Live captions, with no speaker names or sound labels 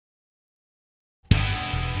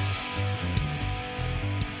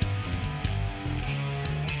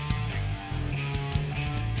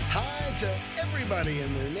to everybody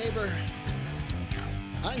and their neighbor.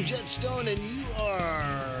 I'm Jet Stone, and you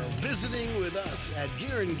are visiting with us at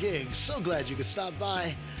Gear and Gigs. So glad you could stop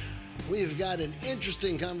by. We've got an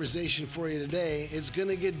interesting conversation for you today. It's going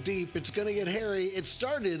to get deep. It's going to get hairy. It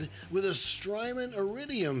started with a Strymon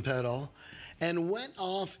Iridium pedal and went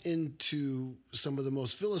off into some of the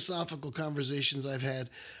most philosophical conversations I've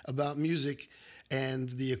had about music and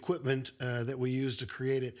the equipment that we use to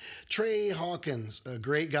create it. Trey Hawkins, a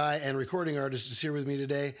great guy and recording artist, is here with me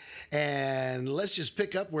today. And let's just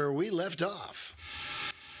pick up where we left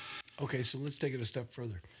off. Okay, so let's take it a step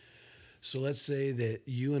further. So let's say that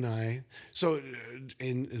you and I,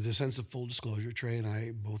 in the sense of full disclosure, Trey and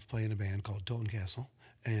I both play in a band called Tone Castle.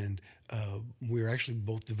 And we're actually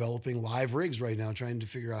both developing live rigs right now, trying to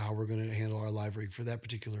figure out how we're going to handle our live rig for that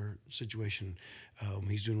particular situation.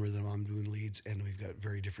 He's doing rhythm, I'm doing leads, and we've got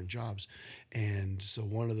very different jobs. And so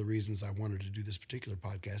one of the reasons I wanted to do this particular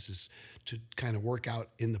podcast is to kind of work out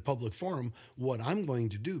in the public forum what I'm going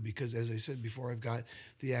to do, because as I said before, I've got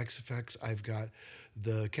the Axe Effects, I've got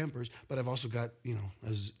the Kempers, but I've also got,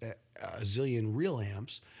 a zillion real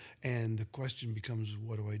amps, and the question becomes,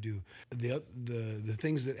 what do I do? The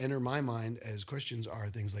things that enter my mind as questions are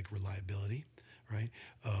things like reliability, right?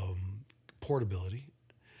 Portability,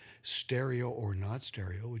 stereo or not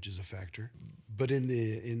stereo, which is a factor. But in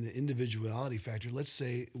the individuality factor, let's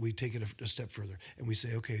say we take it a step further and we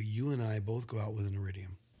say, okay, you and I both go out with an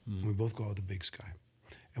Iridium, and we both go out with a Big Sky,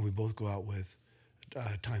 and we both go out with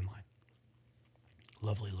Timeline.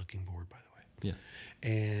 Lovely looking board, by the way. Yeah.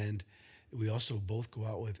 And we also both go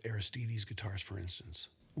out with Aristides guitars, for instance,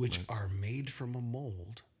 which are made from a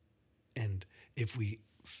mold. And if we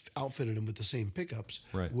outfitted them with the same pickups,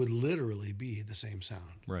 would literally be the same sound.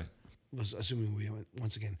 Right. Assuming we,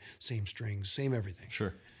 once again, same strings, same everything.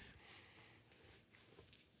 Sure.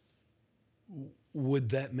 Would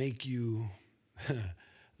that make you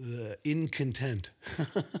the incontent?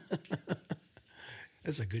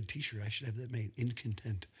 That's a good t-shirt. I should have that made.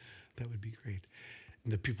 Incontent. That would be great.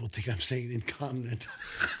 And the people think I'm saying incontinent.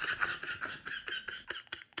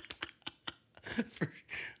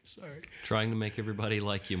 Sorry. Trying to make everybody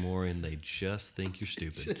like you more, and they just think you're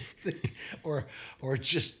stupid. or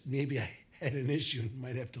just maybe I had an issue and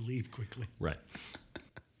might have to leave quickly. Right.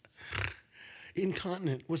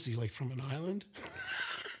 Incontinent. What's he, like, from an island?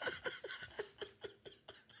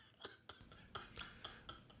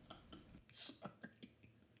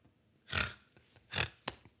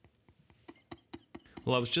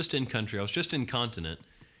 Well, I was just in country. I was just incontinent.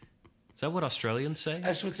 Is that what Australians say?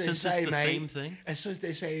 That's what they Since say, it's the mate. same thing? That's what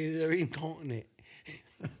they say. They're incontinent.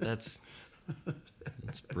 That's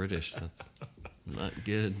British. That's not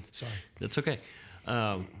good. Sorry. That's okay.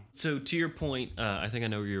 So to your point, I think I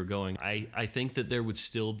know where you're going. I think that there would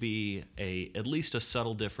still be at least a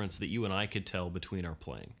subtle difference that you and I could tell between our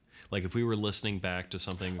playing. Like if we were listening back to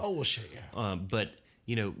something. Oh, well, shit, yeah. But,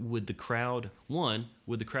 would the crowd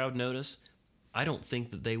notice? I don't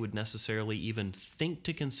think that they would necessarily even think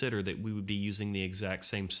to consider that we would be using the exact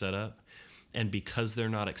same setup. And because they're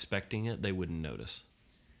not expecting it, they wouldn't notice.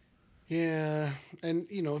 Yeah. And,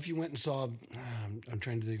 if you went and saw, I'm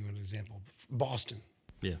trying to think of an example, Boston.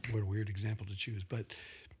 Yeah. What a weird example to choose. But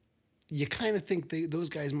you kind of think those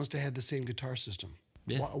guys must have had the same guitar system.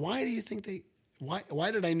 Yeah. Why do you think why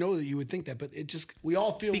did I know that you would think that? But we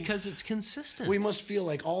all feel... Because it's consistent. We must feel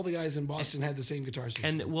like all the guys in Boston had the same guitar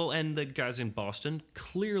system. And the guys in Boston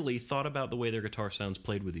clearly thought about the way their guitar sounds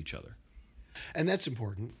played with each other. And that's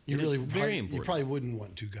important. Very important. You probably wouldn't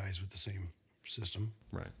want two guys with the same system.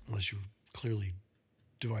 Right. Unless you clearly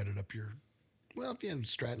divided up your... Well, if you had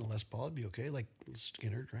Strat and Les Paul, it'd be okay, like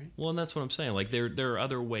Skinner, right? Well, and that's what I'm saying. Like, there are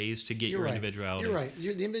other ways to get your individuality. You're right.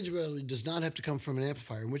 The individuality does not have to come from an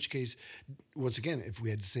amplifier, in which case, once again, if we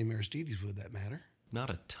had the same Aristides, would that matter? Not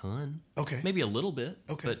a ton. Okay. Maybe a little bit.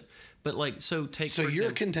 Okay. But like, so take... So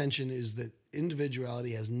your contention is that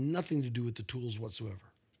individuality has nothing to do with the tools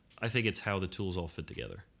whatsoever. I think it's how the tools all fit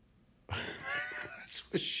together. That's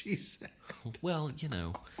what she said. Well,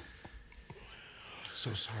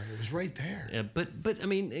 So sorry, it was right there. Yeah, but I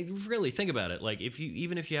mean, really think about it. Like,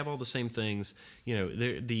 even if you have all the same things,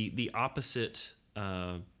 the opposite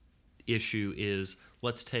issue is,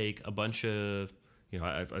 let's take a bunch of,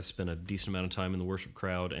 I've spent a decent amount of time in the worship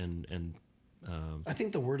crowd, and I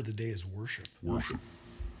think the word of the day is worship.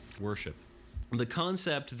 Worship. The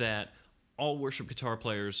concept that all worship guitar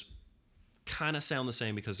players kind of sound the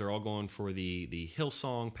same because they're all going for the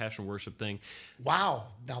Hillsong passion worship thing. Wow,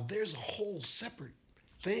 now there's a whole separate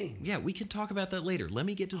thing. Yeah, we can talk about that later. Let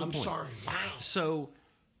me get to the point. I'm sorry. Wow. So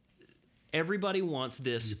everybody wants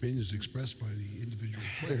this. The opinion is expressed by the individual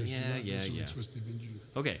players. Yeah. Expressed the individual.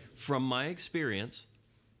 Okay, from my experience,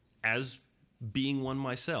 as being one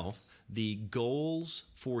myself, the goals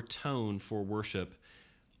for tone for worship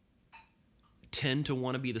tend to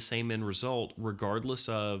want to be the same end result, regardless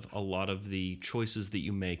of a lot of the choices that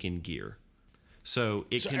you make in gear. So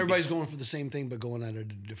everybody's going for the same thing, but going at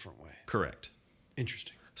it a different way. Correct.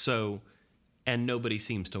 Interesting. So, and nobody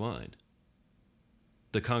seems to mind.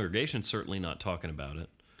 The congregation's certainly not talking about it.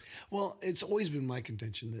 Well, it's always been my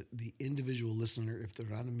contention that the individual listener, if they're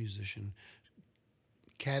not a musician,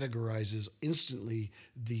 categorizes instantly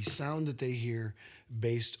the sound that they hear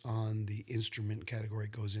based on the instrument category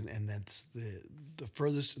it goes in, and that's the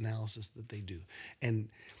furthest analysis that they do. And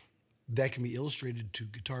that can be illustrated to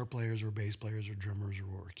guitar players or bass players or drummers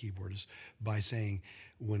or keyboardists by saying,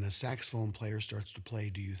 when a saxophone player starts to play,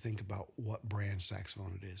 do you think about what brand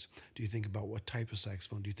saxophone it is? Do you think about what type of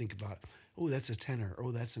saxophone? Do you think about, oh, that's a tenor,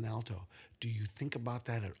 oh, that's an alto? Do you think about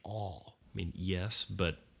that at all? I mean, yes,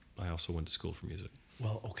 but I also went to school for music.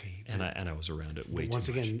 Well, okay. And I was around it way too much. Once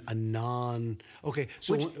again, okay.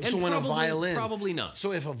 So Which, when a violin... Probably not.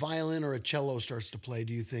 So if a violin or a cello starts to play,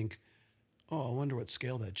 do you think, oh, I wonder what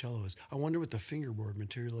scale that cello is. I wonder what the fingerboard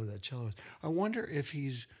material of that cello is. I wonder if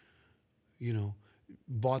he's,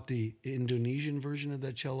 bought the Indonesian version of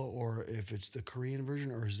that cello, or if it's the Korean version,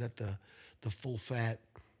 or is that the full fat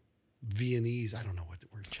Viennese? I don't know what the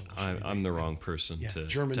word cello is. I'm the wrong person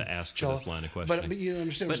to ask cello. for this line of questioning. But you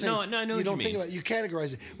understand what I'm saying? No, I know you what don't you think mean. about it. You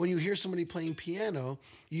categorize it. When you hear somebody playing piano,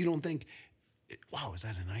 you don't think, wow, is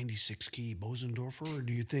that a 96 key Bosendorfer? Or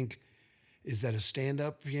do you think, is that a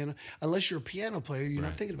stand-up piano? Unless you're a piano player, you're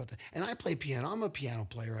not thinking about that. And I play piano. I'm a piano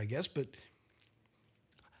player, I guess, but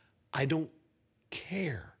I don't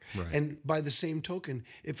care. Right. And by the same token,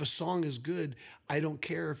 if a song is good, I don't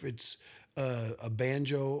care if it's a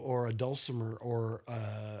banjo or a dulcimer or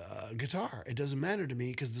a guitar. It doesn't matter to me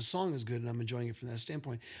because the song is good and I'm enjoying it from that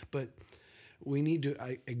standpoint. But we need to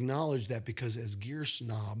acknowledge that, because as gear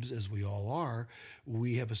snobs, as we all are,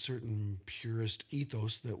 we have a certain purist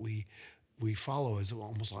ethos that we follow as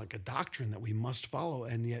almost like a doctrine that we must follow,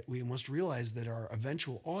 and yet we must realize that our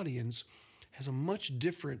eventual audience has a much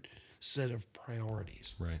different set of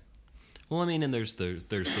priorities. Right. Well, I mean, and there's the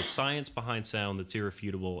science behind sound that's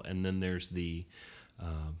irrefutable, and then there's the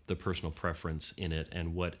personal preference in it,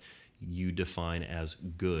 and what you define as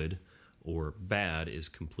good or bad is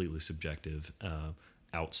completely subjective,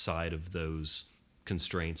 outside of those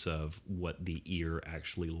constraints of what the ear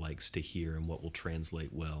actually likes to hear and what will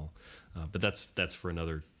translate well. But that's for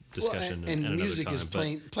another discussion. Well, and music another time.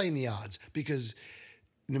 is playing the odds, because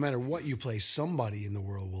no matter what you play, somebody in the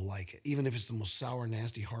world will like it. Even if it's the most sour,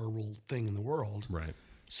 nasty, horrible thing in the world, right?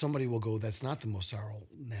 Somebody will go, that's not the most sour,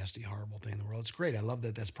 nasty, horrible thing in the world. It's great. I love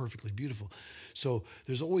that. That's perfectly beautiful. So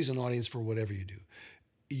there's always an audience for whatever you do.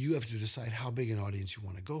 You have to decide how big an audience you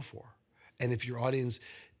want to go for. And if your audience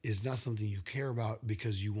is not something you care about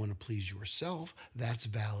because you want to please yourself, that's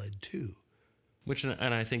valid too.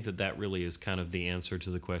 And I think that really is kind of the answer to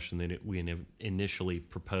the question that we initially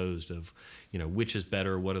proposed of, which is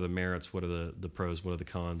better, what are the merits, what are the pros, what are the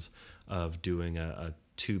cons of doing a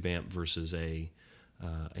tube amp versus a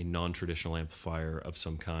non-traditional amplifier of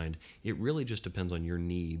some kind. It really just depends on your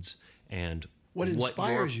needs and what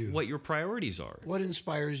inspires you, what your priorities are. What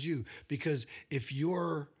inspires you? Because if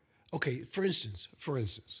you're, okay, for instance,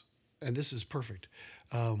 and this is perfect,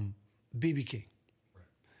 B.B. King.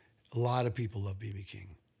 A lot of people love B.B.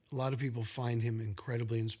 King. A lot of people find him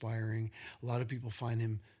incredibly inspiring. A lot of people find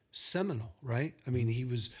him seminal, right? I mean, he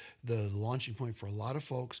was the launching point for a lot of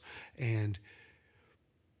folks, and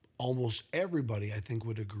almost everybody, I think,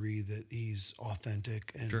 would agree that he's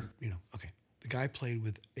authentic. And, sure. Okay. The guy played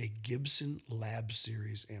with a Gibson Lab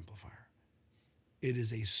Series amplifier. It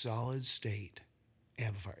is a solid state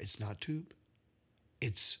amplifier. It's not tube.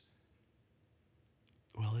 It's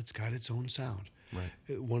got its own sound.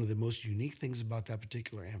 Right. One of the most unique things about that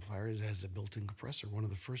particular amplifier is it has a built-in compressor. One of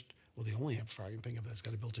the first, the only amplifier I can think of that's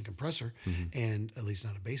got a built-in compressor, and at least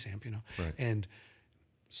not a bass amp, Right. And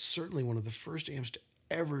certainly one of the first amps to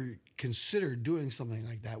ever consider doing something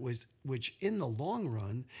like that, which in the long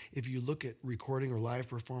run, if you look at recording or live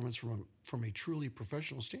performance from a truly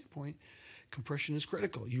professional standpoint, compression is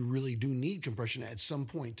critical. You really do need compression at some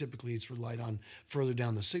point. Typically, it's relied on further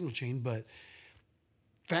down the signal chain, but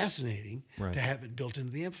fascinating right. to have it built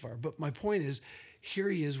into the amplifier. But my point is, here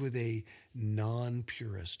he is with a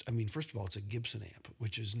non-purist. I mean, first of all, it's a Gibson amp,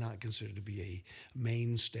 which is not considered to be a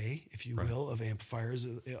mainstay, if you right. will, of amplifiers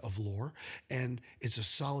of lore. And it's a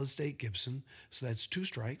solid state Gibson, so that's 2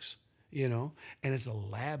 strikes, and it's a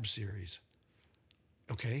Lab Series.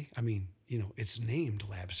 Okay, I mean, it's named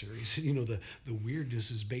Lab Series. The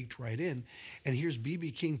weirdness is baked right in. And here's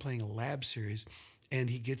BB King playing a Lab Series, and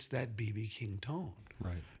he gets that BB King tone.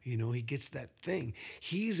 Right. He gets that thing.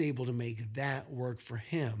 He's able to make that work for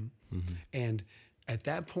him. And at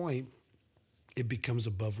that point, it becomes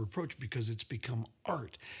above reproach because it's become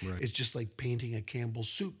art. Right. It's just like painting a Campbell's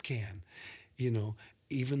soup can.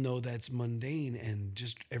 Even though that's mundane and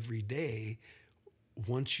just every day,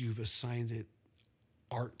 once you've assigned it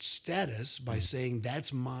art status by saying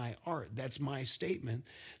that's my art, that's my statement,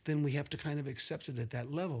 then we have to kind of accept it at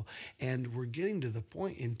that level. And we're getting to the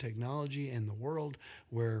point in technology and the world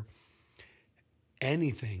where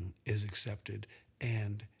anything is accepted,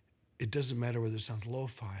 and it doesn't matter whether it sounds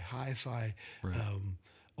lo-fi, hi-fi, Right.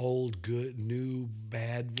 Old, good, new,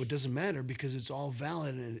 bad. What doesn't matter because it's all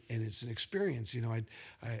valid and it's an experience.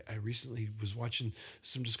 I recently was watching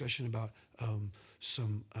some discussion about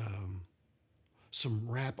some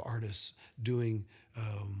rap artists doing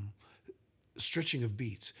stretching of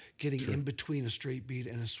beats, getting in between a straight beat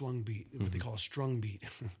and a swung beat, what they call a strung beat,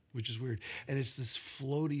 which is weird. And it's this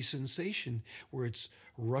floaty sensation where it's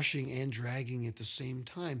rushing and dragging at the same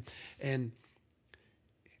time. And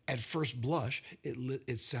at first blush,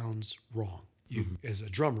 it sounds wrong. As a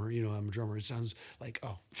drummer, I'm a drummer. It sounds like,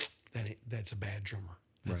 oh, that's a bad drummer.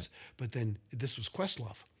 Right. But then this was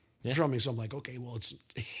Questlove. Yeah. Drumming, so I'm like, okay, well,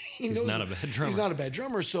 He's not a bad drummer. He's not a bad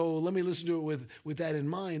drummer, so let me listen to it with that in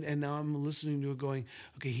mind. And now I'm listening to it going,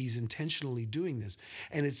 okay, he's intentionally doing this.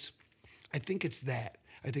 And I think it's that.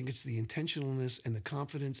 I think it's the intentionalness and the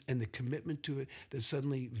confidence and the commitment to it that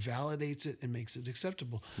suddenly validates it and makes it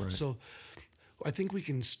acceptable. Right. So I think we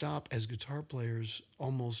can stop as guitar players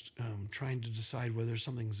almost trying to decide whether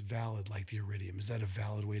something's valid, like the Iridium. Is that a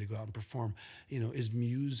valid way to go out and perform? Is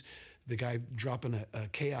Muse, the guy dropping a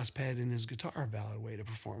chaos pad in his guitar, a valid way to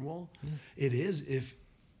perform? Well, it is if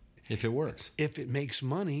it works. If it makes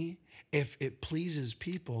money, if it pleases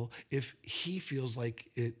people, if he feels like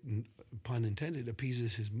it, pun intended,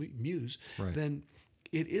 appeases his muse, Right. then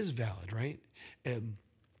it is valid, right?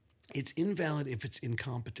 It's invalid if it's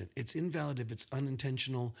incompetent. It's invalid if it's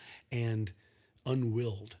unintentional and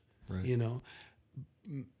unwilled. Right.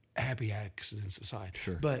 Happy accidents aside.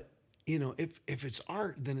 Sure. But if it's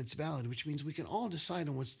art, then it's valid, which means we can all decide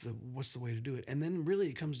on what's the way to do it. And then really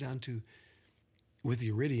it comes down to, with the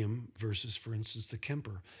Iridium versus, for instance, the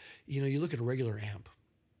Kemper. You look at a regular amp,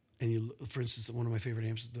 and for instance, one of my favorite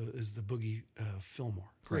amps is the Boogie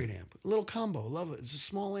Fillmore. Great amp, a little combo, love it. It's a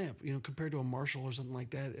small amp, compared to a Marshall or something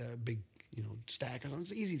like that, a big, stack or something.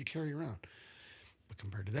 It's easy to carry around. But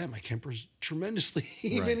compared to that, my Kemper's tremendously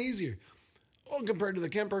even easier. Oh, compared to the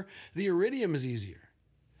Kemper, the Iridium is easier.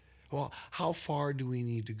 Well, how far do we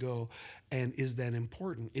need to go? And is that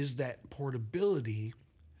important? Is that portability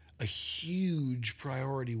a huge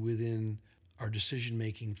priority within our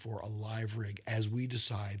decision-making for a live rig as we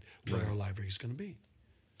decide what our live rig is going to be?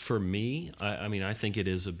 For me, I think it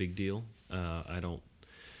is a big deal. I don't,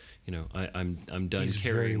 I'm done He's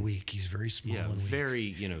carrying. very weak. He's very small and weak.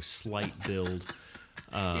 Very, slight build.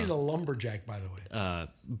 He's a lumberjack, by the way.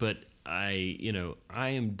 But I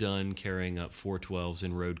am done carrying up 412s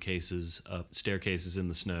in road cases, up staircases in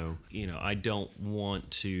the snow. I don't want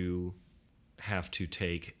to have to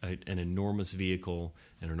take an enormous vehicle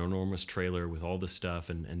and an enormous trailer with all this stuff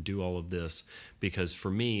and do all of this, because for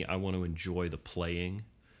me, I want to enjoy the playing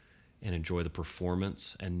and enjoy the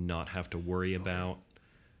performance and not have to worry about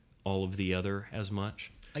all of the other as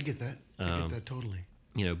much. I get that. I get that totally.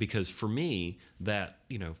 Because for me, that,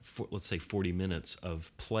 let's say 40 minutes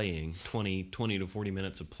of playing, 20 to 40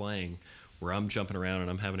 minutes of playing, where I'm jumping around and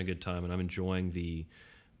I'm having a good time and I'm enjoying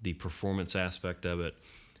the performance aspect of it,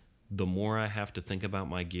 the more I have to think about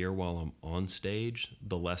my gear while I'm on stage,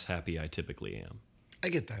 the less happy I typically am. I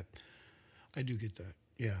get that. I do get that.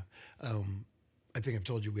 Yeah. I think I've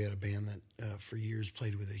told you we had a band that for years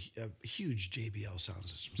played with a huge JBL sound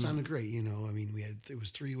system. Sounded great, it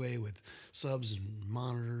was three-way with subs and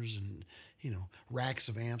monitors and, racks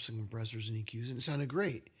of amps and compressors and EQs, and it sounded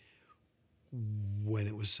great when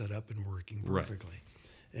it was set up and working perfectly.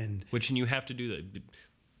 Right. And you have to do that.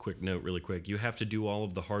 Quick note, really quick. You have to do all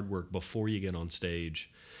of the hard work before you get on stage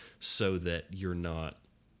so that you're not,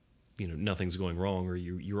 nothing's going wrong, or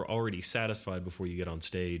you're already satisfied before you get on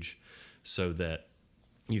stage, so that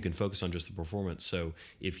you can focus on just the performance. So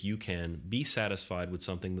if you can be satisfied with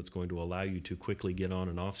something that's going to allow you to quickly get on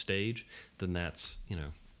and off stage, then that's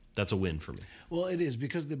a win for me. Well, it is,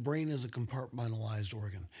 because the brain is a compartmentalized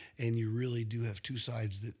organ, and you really do have two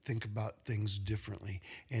sides that think about things differently,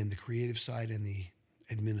 and the creative side and the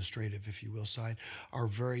administrative, if you will, side, are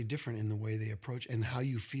very different in the way they approach and how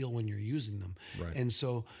you feel when you're using them. Right. And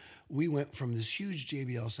so we went from this huge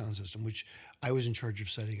JBL sound system, which I was in charge of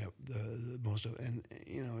setting up the most of, and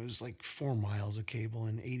it was like 4 miles of cable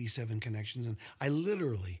and 87 connections, and I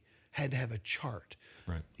literally had to have a chart,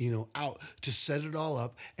 Right. Out to set it all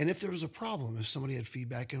up. And if there was a problem, if somebody had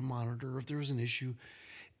feedback in a monitor, or if there was an issue,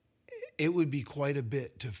 it would be quite a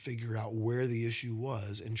bit to figure out where the issue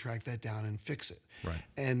was and track that down and fix it. Right.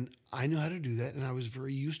 And I knew how to do that, and I was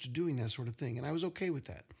very used to doing that sort of thing, and I was okay with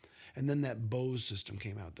that. And then that Bose system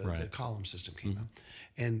came out, the column system came out,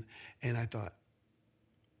 and I thought,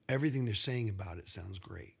 everything they're saying about it sounds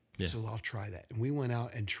great. Yeah. So I'll try that. And we went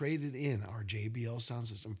out and traded in our JBL sound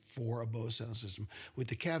system for a Bose sound system, with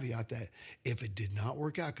the caveat that if it did not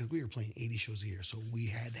work out, because we were playing 80 shows a year, so we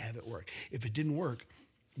had to have it work. If it didn't work,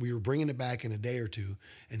 we were bringing it back in a day or two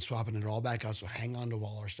and swapping it all back out, so hang on to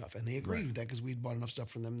all our stuff. And they agreed with that because we'd bought enough stuff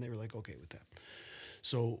from them. And they were like, okay with that.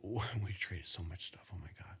 So we traded so much stuff. Oh, my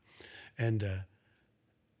God. And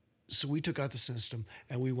so we took out the system,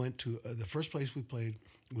 and we went to the first place we played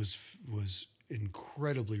was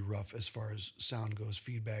incredibly rough as far as sound goes,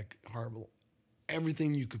 feedback, horrible.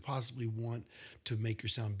 Everything you could possibly want to make your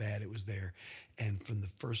sound bad, it was there. And from the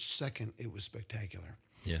first second, it was spectacular.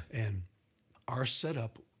 Yeah. And our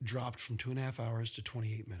setup dropped from 2.5 hours to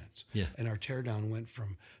 28 minutes. Yeah. And our teardown went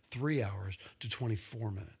from 3 hours to 24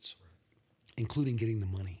 minutes, including getting the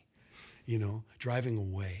money, driving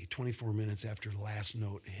away 24 minutes after the last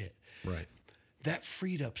note hit. Right. That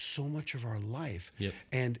freed up so much of our life. Yep.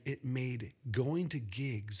 And it made going to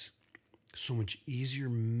gigs so much easier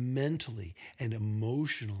mentally and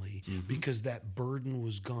emotionally, because that burden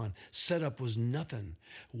was gone. Setup was nothing.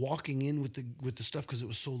 Walking in with the stuff, because it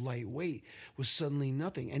was so lightweight, was suddenly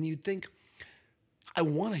nothing. And you'd think, I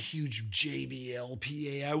want a huge JBL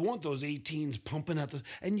PA. I want those 18s pumping out those,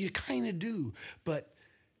 and you kind of do. But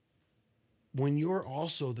when you're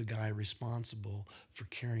also the guy responsible for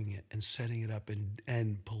carrying it and setting it up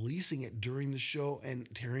and policing it during the show and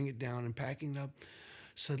tearing it down and packing it up,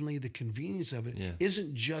 suddenly the convenience of it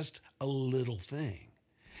isn't just a little thing.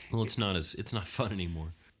 Well, it's not fun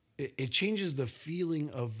anymore. It changes the feeling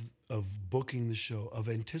of booking the show, of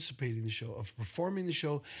anticipating the show, of performing the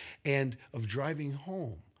show, and of driving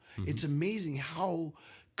home. It's amazing how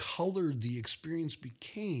colored the experience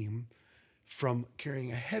became from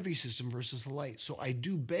carrying a heavy system versus a light. So I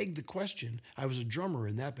do beg the question. I was a drummer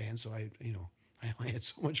in that band, so I had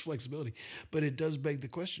so much flexibility. But it does beg the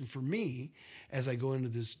question for me, as I go into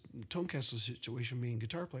this Tonecastle situation, being a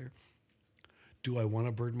guitar player, do I want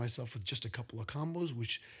to burden myself with just a couple of combos,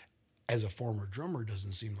 which as a former drummer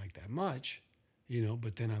doesn't seem like that much,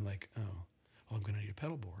 but then I'm like, oh, well, I'm going to need a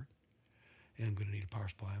pedal board, and I'm going to need a power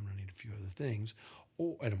supply, I'm going to need a few other things,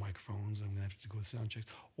 and a microphones, and I'm going to have to go with sound checks,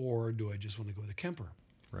 or do I just want to go with a Kemper?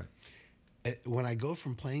 Right. When I go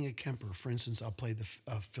from playing a Kemper, for instance, I'll play the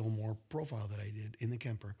Fillmore profile that I did in the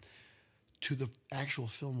Kemper, to the actual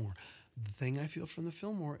Fillmore. The thing I feel from the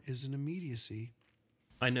Fillmore is an immediacy.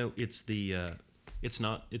 I know it's it's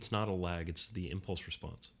not a lag, it's the impulse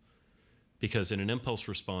response. Because in an impulse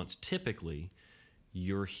response, typically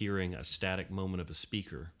you're hearing a static moment of a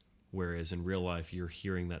speaker, whereas in real life you're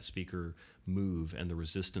hearing that speaker move and the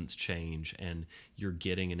resistance change, and you're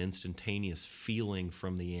getting an instantaneous feeling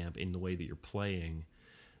from the amp in the way that you're playing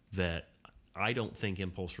that I don't think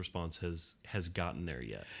impulse response has gotten there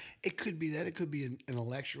yet. It could be that. It could be an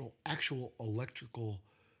actual electrical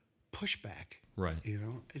pushback. Right.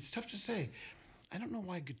 It's tough to say. I don't know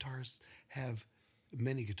why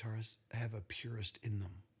many guitarists have a Purist in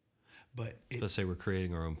them. But Let's say we're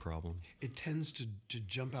creating our own problems. It tends to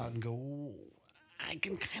jump out and go, oh, I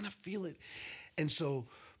can kind of feel it. And so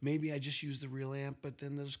maybe I just use the real amp, but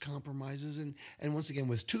then there's compromises. And once again,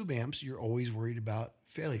 with tube amps, you're always worried about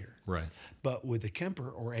failure. Right. But with a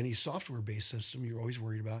Kemper or any software-based system, you're always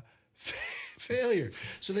worried about failure.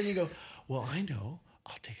 So then you go, well, I know,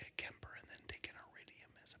 I'll take a Kemper and then take an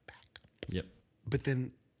Iridium as a backup. Yep. But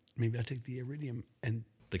then maybe I'll take the Iridium and...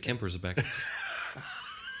 The Kemper's a backup.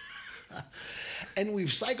 And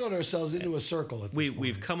we've cycled ourselves into a circle at this point.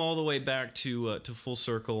 We've come all the way back to full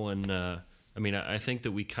circle, and I think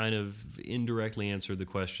that we kind of indirectly answered the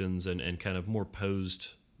questions and kind of more posed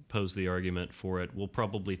the argument for it. We'll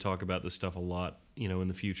probably talk about this stuff a lot, in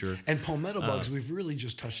the future. And palmetto bugs, we've really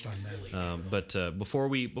just touched on that. But before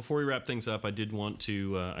we wrap things up, I did want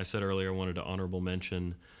to. I said earlier I wanted to honorable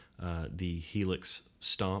mention the Helix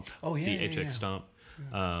Stomp. Oh yeah, the HX yeah. Stomp.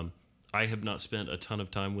 Yeah. I have not spent a ton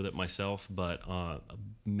of time with it myself, but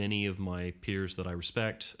many of my peers that I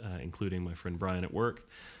respect, including my friend Brian at work,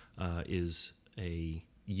 is a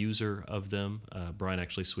user of them. Brian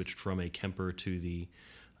actually switched from a Kemper to the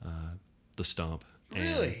Stomp.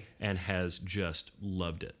 Really? And has just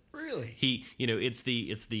loved it. Really? He, it's the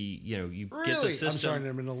you Really? get the system. I'm sorry,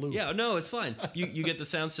 I'm in a loop. Yeah, no, it's fine. You get the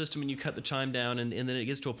sound system and you cut the chime down, and then it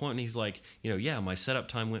gets to a point and he's like, my setup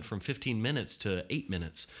time went from 15 minutes to 8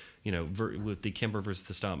 minutes, with the Kemper versus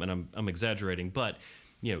the Stomp, and I'm exaggerating, but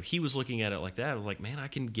he was looking at it like that. I was like, man, I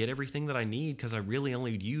can get everything that I need because I really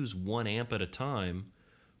only use 1 amp at a time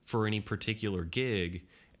for any particular gig,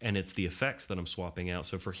 and it's the effects that I'm swapping out.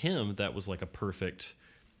 So for him, that was like a perfect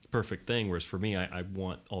thing, whereas for me, I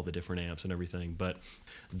want all the different amps and everything. But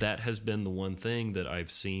that has been the one thing that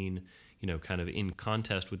I've seen, kind of in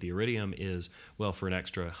contest with the Iridium is, well, for an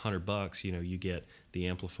extra $100, you get the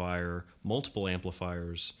amplifier, multiple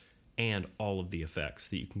amplifiers, and all of the effects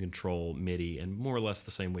that you can control MIDI, and more or less the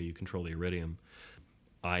same way you control the Iridium.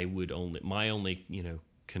 My only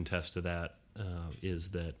contest to that is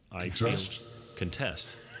that I contest.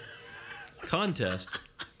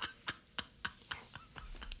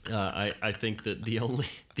 I think that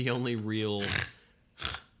the only real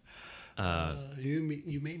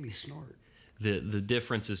you made me snort. The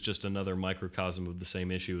difference is just another microcosm of the same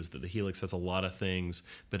issue, is that the Helix has a lot of things,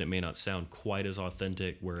 but it may not sound quite as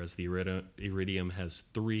authentic, whereas the Iridium has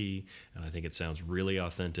 3, and I think it sounds really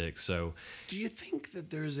authentic. So do you think that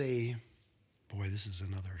there's this is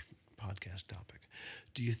another podcast topic.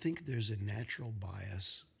 Do you think there's a natural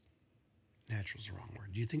bias? Natural's the wrong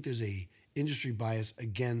word. Do you think there's a industry bias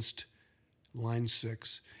against Line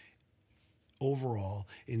 6 overall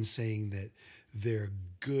in saying that they're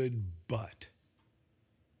good, but?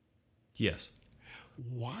 Yes.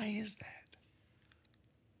 Why is that?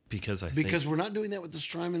 Because because we're not doing that with the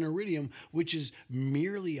Strymon Iridium, which is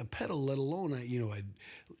merely a pedal, let alone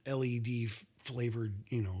a LED flavored,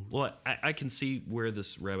 Well, I can see where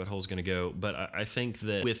this rabbit hole is going to go, but I think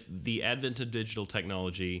that with the advent of digital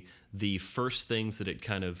technology, the first things that it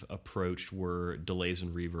kind of approached were delays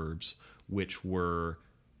and reverbs, which were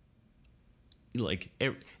like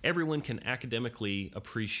everyone can academically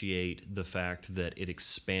appreciate the fact that it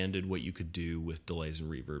expanded what you could do with delays and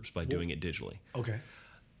reverbs by doing it digitally. Okay.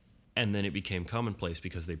 And then it became commonplace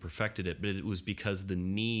because they perfected it, but it was because the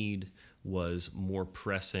need was more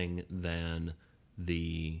pressing than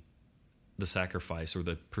the sacrifice, or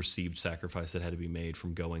the perceived sacrifice that had to be made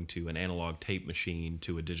from going to an analog tape machine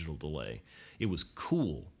to a digital delay. It was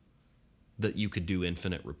cool that you could do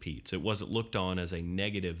infinite repeats. It wasn't looked on as a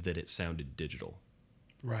negative that it sounded digital.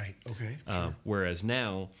 Right. Okay. Sure. Whereas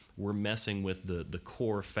now we're messing with the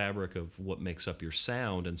core fabric of what makes up your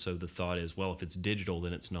sound, and so the thought is, well, if it's digital,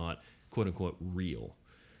 then it's not quote unquote real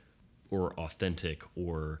or authentic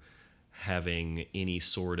or having any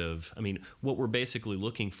sort of. I mean, what we're basically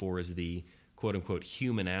looking for is the quote unquote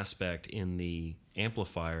human aspect in the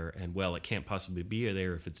amplifier, and well, it can't possibly be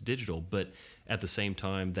there if it's digital. But at the same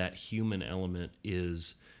time, that human element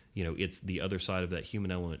is, it's the other side of that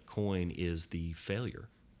human element coin is the failure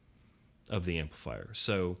of the amplifier.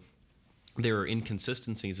 So there are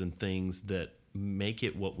inconsistencies in things that make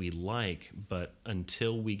it what we like, but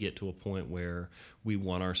until we get to a point where we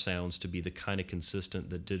want our sounds to be the kind of consistent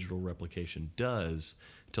that digital replication does,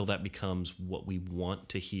 till that becomes what we want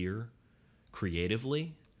to hear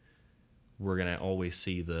creatively, we're going to always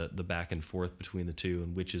see the back and forth between the two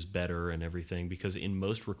and which is better and everything. Because in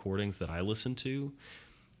most recordings that I listen to,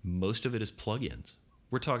 most of it is plugins.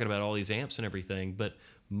 We're talking about all these amps and everything, but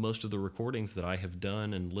most of the recordings that I have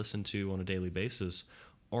done and listened to on a daily basis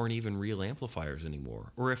aren't even real amplifiers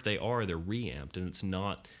anymore. Or if they are, they're reamped, and it's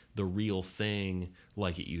not the real thing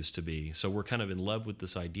like it used to be. So we're kind of in love with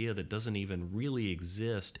this idea that doesn't even really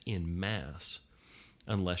exist in mass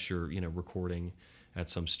unless you're, recording at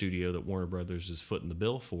some studio that Warner Brothers is footing the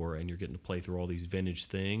bill for, and you're getting to play through all these vintage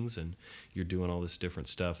things, and you're doing all this different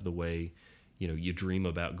stuff the way, you dream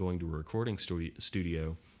about going to a recording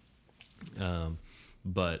studio.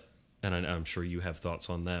 But I'm sure you have thoughts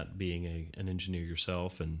on that, being an engineer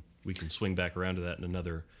yourself, and we can swing back around to that in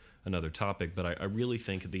another topic. But I really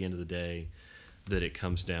think at the end of the day that it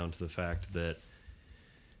comes down to the fact that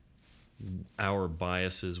our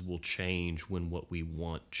biases will change when what we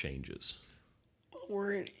want changes.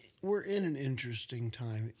 We're in an interesting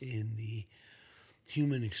time in the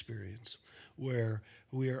human experience where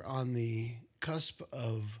we are on the cusp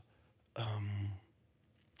of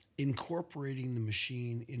incorporating the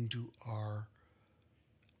machine into our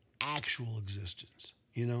actual existence.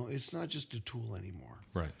 It's not just a tool anymore.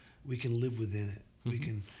 Right. We can live within it.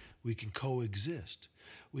 Mm-hmm. We can coexist.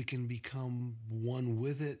 We can become one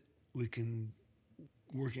with it. We can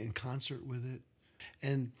work in concert with it.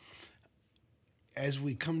 And as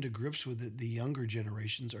we come to grips with it, the younger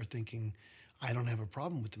generations are thinking, I don't have a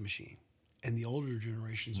problem with the machine. And the older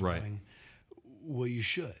generations are going, well, you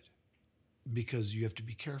should, because you have to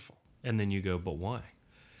be careful. And then you go, but why?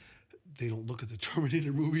 They don't look at the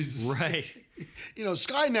Terminator movies. Right.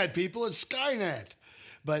 Skynet, people, it's Skynet.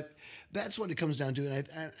 But that's what it comes down to.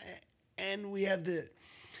 And we have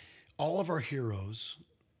all of our heroes,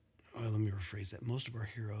 let me rephrase that. Most of our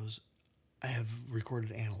heroes have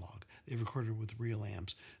recorded analog. They've recorded with real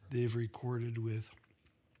amps. They've recorded with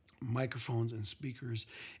microphones and speakers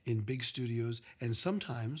in big studios. And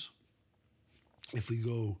sometimes, if we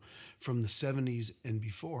go from the 70s and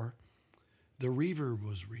before, the reverb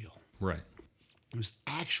was real. Right. It was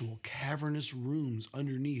actual cavernous rooms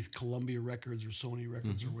underneath Columbia Records or Sony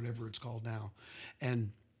Records or whatever it's called now.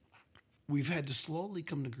 And we've had to slowly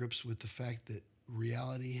come to grips with the fact that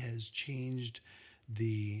reality has changed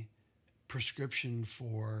the prescription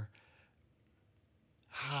for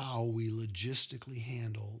how we logistically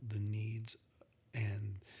handle the needs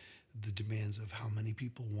and the demands of how many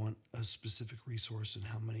people want a specific resource and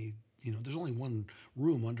how many, there's only one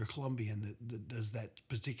room under Columbia that does that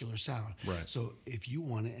particular sound. Right. So if you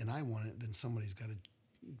want it and I want it, then somebody's got to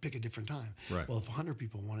pick a different time. Right. Well, if 100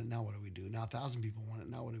 people want it, now what do we do? Now 1,000 people want it,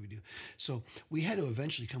 now what do we do? So we had to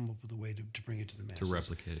eventually come up with a way to bring it to the masses. To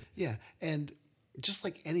replicate it. Yeah. And just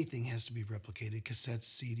like anything has to be replicated, cassettes,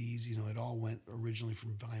 CDs, it all went originally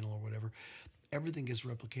from vinyl or whatever. Everything gets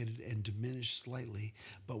replicated and diminished slightly,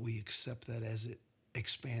 but we accept that as it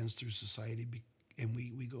expands through society, and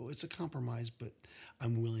we go, it's a compromise, but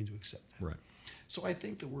I'm willing to accept that. Right. So I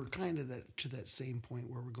think that we're kind of to that same point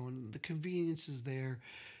where we're going, the convenience is there,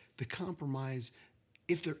 the compromise,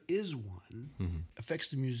 if there is one, affects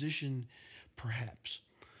the musician, perhaps.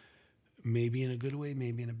 Maybe in a good way,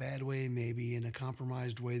 maybe in a bad way, maybe in a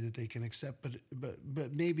compromised way that they can accept, but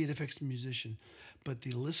maybe it affects the musician. But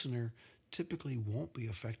the listener typically won't be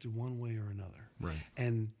affected one way or another. Right.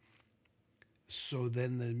 And so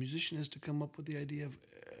then the musician has to come up with the idea of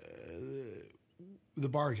the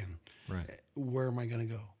bargain. Right. Where am I going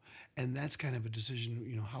to go? And that's kind of a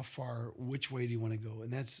decision, how far, which way do you want to go?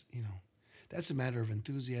 And that's a matter of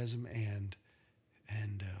enthusiasm and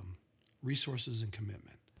resources and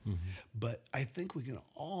commitment. But I think we can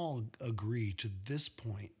all agree to this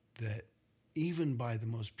point that even by the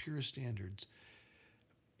most pure standards,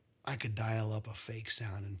 I could dial up a fake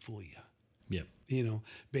sound and fool you. Yep.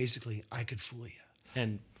 Basically, I could fool you.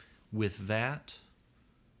 And with that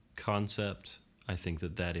concept, I think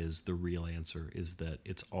that is the real answer, is that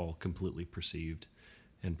it's all completely perceived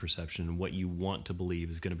and perception. And what you want to believe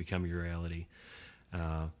is going to become your reality.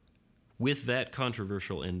 With that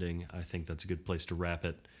controversial ending, I think that's a good place to wrap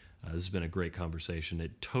it. This has been a great conversation.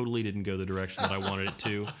 It totally didn't go the direction that I wanted it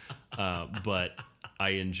to, but I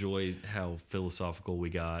enjoyed how philosophical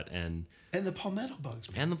we got. And the palmetto bugs,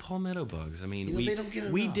 man. And the palmetto bugs. I mean, they don't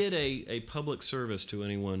get we enough. did a public service to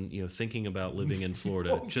anyone thinking about living in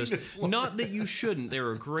Florida. Just not that you shouldn't. There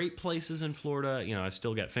are great places in Florida. I've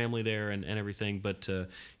still got family there and everything. But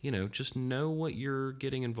just know what you're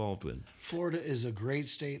getting involved with. Florida is a great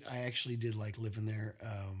state. I actually did like living there.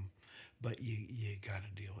 But you got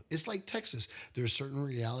to deal with it. It's like Texas. There's certain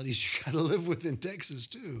realities you got to live with in Texas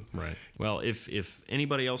too. Right. Well, if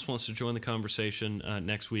anybody else wants to join the conversation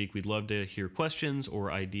next week, we'd love to hear questions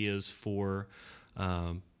or ideas for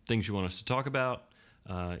things you want us to talk about.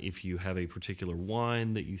 If you have a particular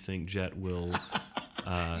wine that you think Jet will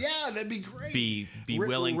yeah, that'd be great. Be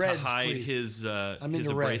willing reds, to hide please. his into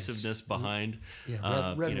abrasiveness behind.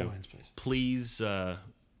 Yeah, red wines, please.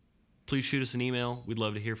 Please shoot us an email. We'd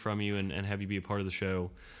love to hear from you and have you be a part of the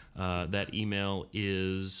show. That email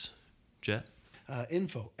is, Jet?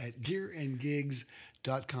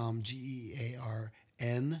 info@gearandgigs.com,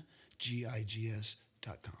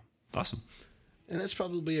 GearNGIGS.com. Awesome. And that's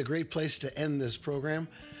probably a great place to end this program.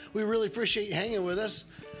 We really appreciate you hanging with us.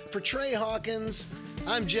 For Trey Hawkins,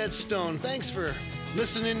 I'm Jet Stone. Thanks for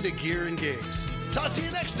listening to Gear and Gigs. Talk to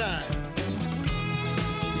you next time.